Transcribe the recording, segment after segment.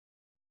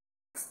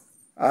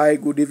Hi,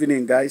 good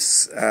evening,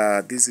 guys.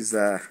 This is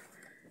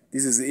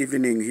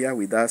evening here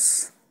with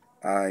us.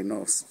 I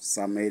know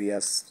some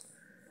areas,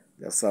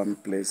 there are some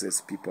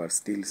places people are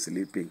still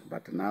sleeping,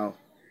 but now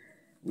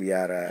we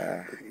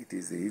are. It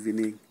is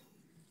evening.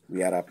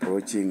 We are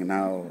approaching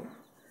now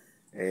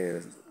uh,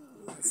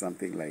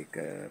 something like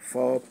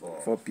 4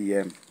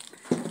 p.m.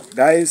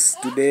 Guys,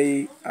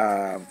 today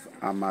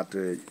I'm at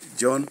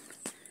John.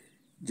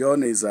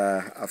 John is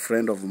a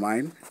friend of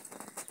mine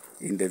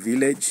in the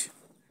village.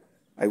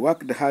 I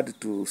worked hard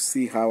to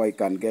see how I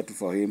can get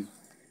for him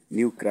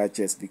new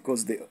crutches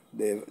because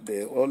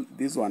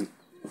these one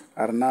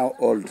are now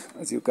old,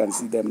 as you can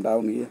see them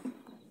down here.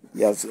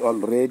 He has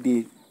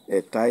already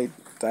tied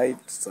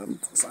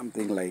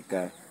something like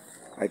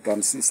I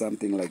can see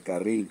something like a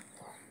ring.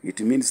 It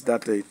means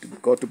that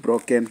it got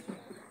broken,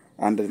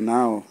 and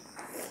now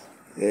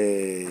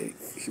he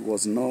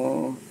was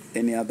no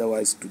any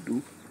otherwise to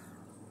do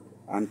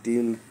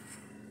until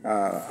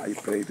I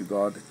prayed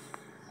God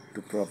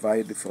to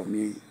provide for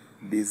me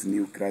these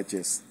new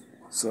crutches.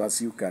 So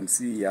as you can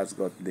see, he has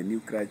got the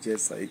new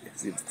crutches.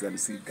 As you can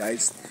see,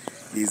 guys,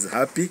 he's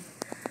happy.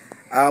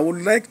 I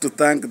would like to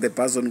thank the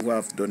person who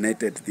have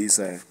donated these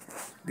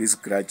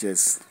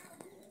crutches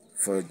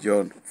for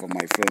John, for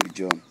my friend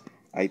John.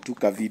 I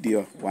took a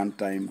video one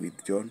time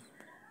with John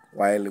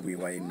while we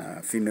were in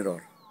a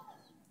funeral.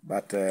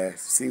 But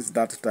since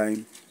that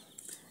time,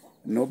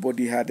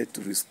 nobody had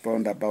to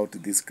respond about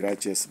these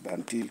crutches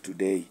until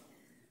today.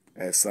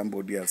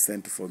 Somebody has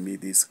sent for me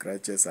these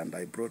crutches and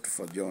I brought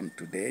for John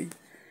today.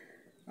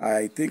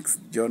 I think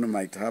John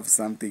might have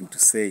something to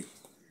say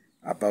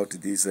about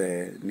these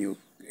new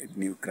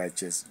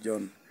crutches.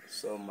 John.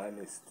 So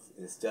mine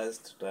is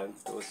just to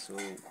thank those who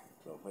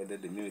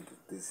provided me with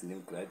these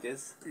new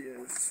crutches.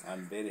 Yes.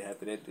 I'm very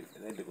happy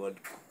that God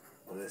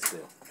bless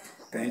them.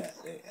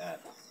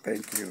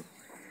 Thank you.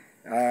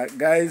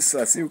 Guys,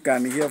 as you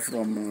can hear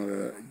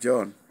from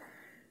John,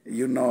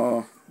 you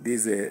know,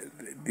 this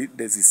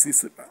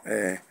is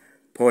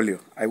polio.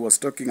 I was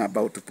talking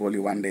about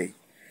polio one day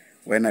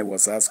when I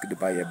was asked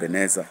by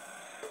Ebenezer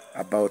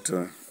about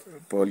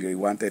polio. He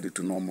wanted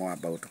to know more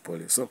about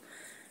polio. So,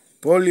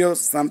 polio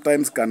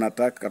sometimes can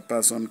attack a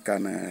person,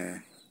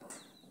 can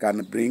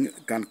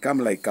come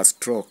like a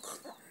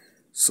stroke.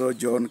 So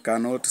John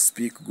cannot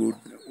speak good,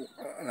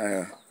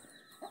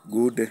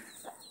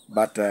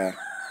 but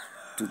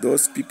to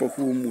those people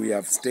whom we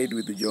have stayed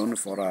with John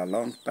for a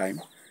long time,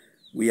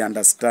 we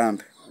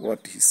understand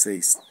what he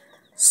says.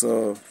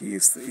 So he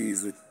is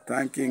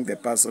thanking the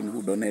person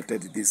who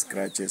donated these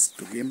crutches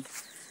to him.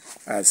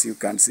 As you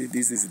can see,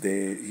 this is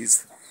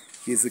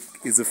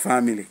his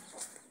family.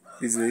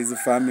 This is his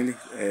family,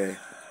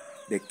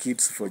 the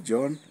kids for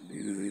John.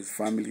 This is his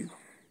family,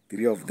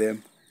 3 of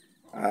them.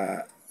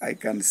 I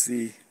can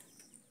see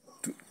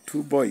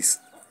two boys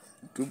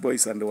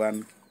and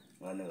one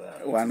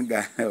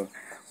girl,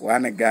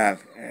 one girl.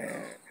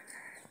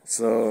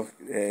 So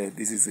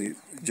this is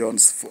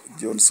John's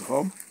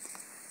home,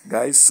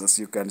 guys. As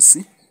you can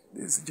see,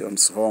 this is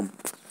John's home.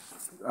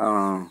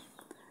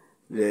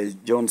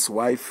 John's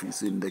wife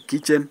is in the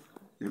kitchen.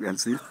 You can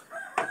see.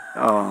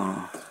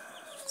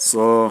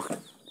 So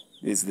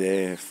is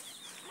the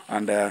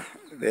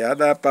the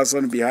other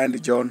person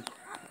behind John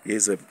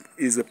is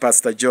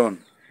Pastor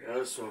John.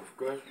 Yes, of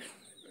course.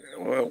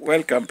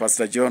 Welcome,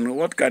 Pastor John.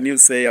 What can you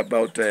say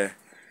about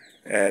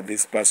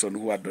this person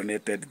who had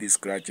donated these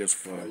crutches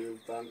for? I give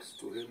thanks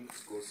to him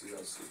because he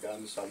has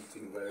done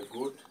something very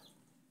good.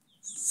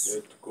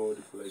 Let God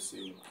bless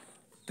him.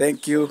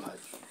 Thank you. So much.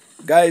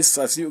 Guys,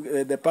 as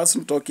you, the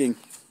person talking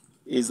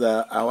is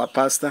our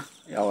pastor,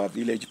 our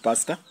village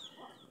pastor,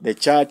 the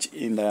church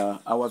in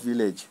our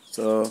village.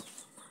 So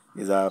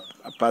he's a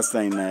pastor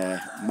in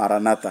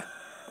Maranatha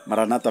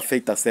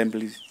Faith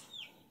Assembly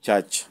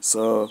Church.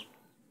 So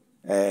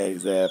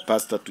he's a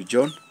pastor to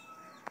John.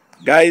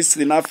 Guys,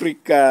 in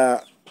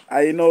Africa,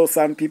 I know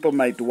some people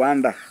might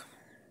wonder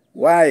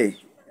why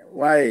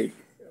when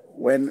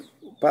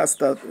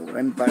Baba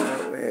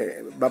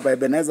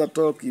Ebenezer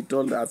talked, he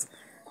told us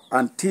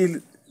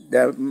until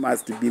there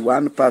must be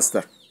one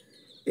pastor,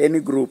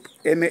 any group,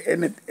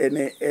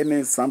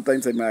 any.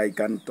 Sometimes I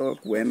can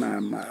talk when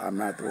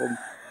I'm at home.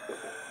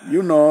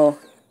 You know,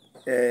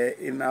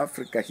 in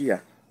Africa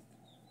here,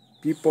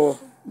 people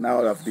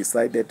now have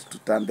decided to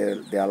turn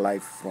their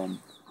life from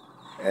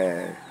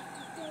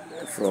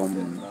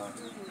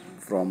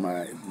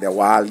the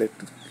world.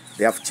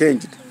 They have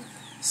changed,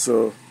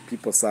 so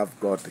people serve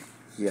God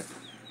here.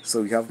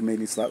 So we have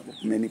many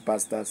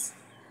pastors,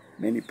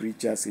 many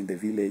preachers in the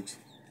village.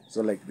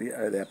 So like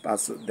the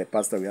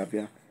pastor we have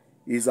here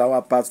is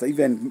our pastor,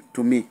 even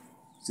to me,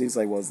 since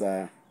I was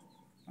a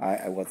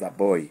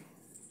boy.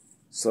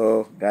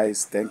 So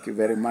guys, thank you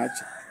very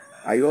much.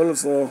 I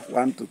also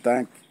want to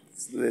thank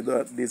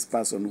this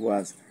person who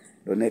has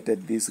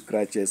donated these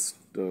crutches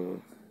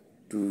to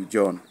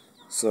John.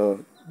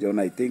 So John,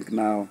 I think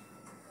now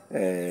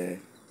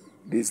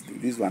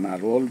this one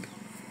are old.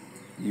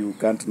 You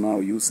can't now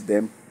use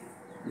them.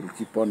 You'll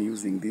keep on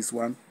using this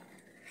one,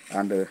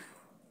 and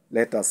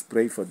Let us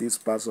pray for this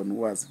person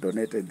who has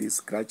donated these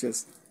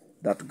crutches,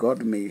 that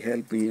God may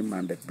help him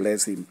and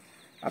bless him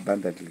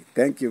abundantly.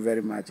 Thank you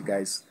very much,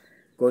 guys.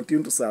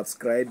 Continue to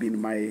subscribe in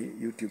my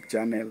YouTube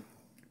channel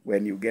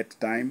when you get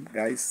time,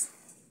 guys.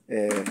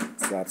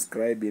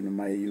 Subscribe in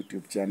my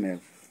YouTube channel,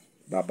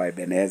 Baba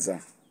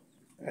Ebenezer.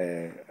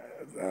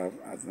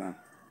 As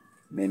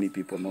many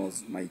people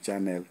knows my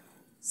channel,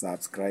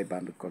 subscribe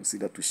and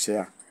consider to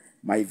share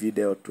my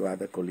video to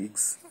other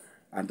colleagues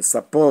and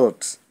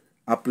support,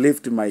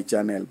 uplift my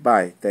channel.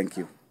 Bye. Thank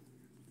you.